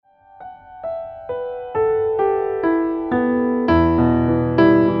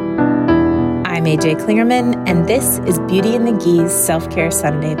I'm AJ Klingerman, and this is Beauty and the Gee's Self-Care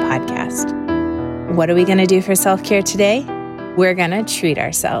Sunday podcast. What are we going to do for self-care today? We're going to treat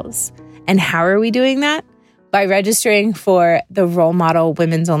ourselves. And how are we doing that? By registering for the Role Model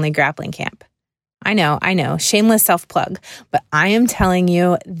Women's Only Grappling Camp. I know, shameless self-plug, but I am telling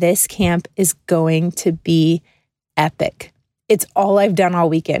you, this camp is going to be epic. It's all I've done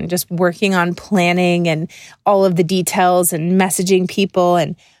all weekend, just working on planning and all of the details and messaging people.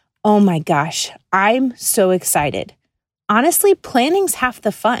 And oh my gosh, I'm so excited. Honestly, planning's half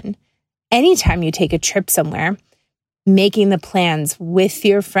the fun. Anytime you take a trip somewhere, making the plans with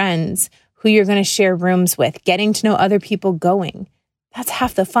your friends, who you're going to share rooms with, getting to know other people going. That's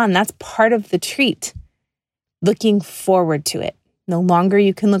half the fun. That's part of the treat. Looking forward to it. The longer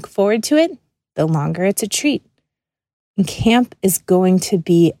you can look forward to it, the longer it's a treat. And camp is going to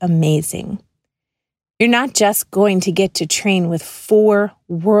be amazing. You're not just going to get to train with 4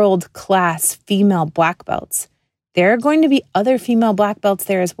 world-class female black belts. There are going to be other female black belts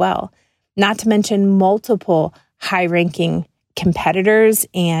there as well, not to mention multiple high-ranking competitors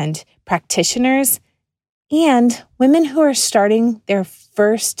and practitioners, and women who are starting their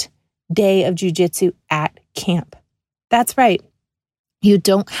first day of jiu-jitsu at camp. That's right. You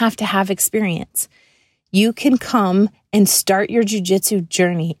don't have to have experience. You can come and start your jiu-jitsu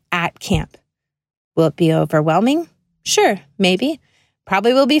journey at camp. Will it be overwhelming? Sure, maybe.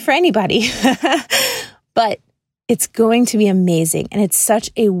 Probably will be for anybody. But it's going to be amazing. And it's such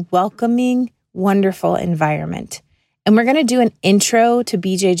a welcoming, wonderful environment. And we're going to do an intro to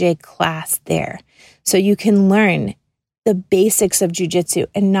BJJ class there, so you can learn the basics of jiu-jitsu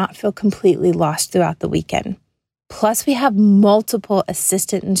and not feel completely lost throughout the weekend. Plus, we have multiple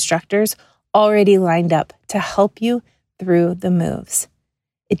assistant instructors already lined up to help you through the moves.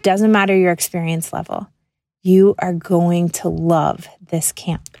 It doesn't matter your experience level. You are going to love this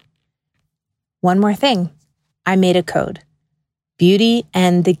camp. One more thing. I made a code. Beauty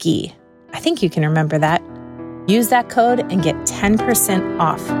and the Gi. I think you can remember that. Use that code and get 10%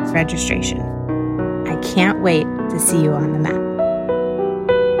 off registration. I can't wait to see you on the mat.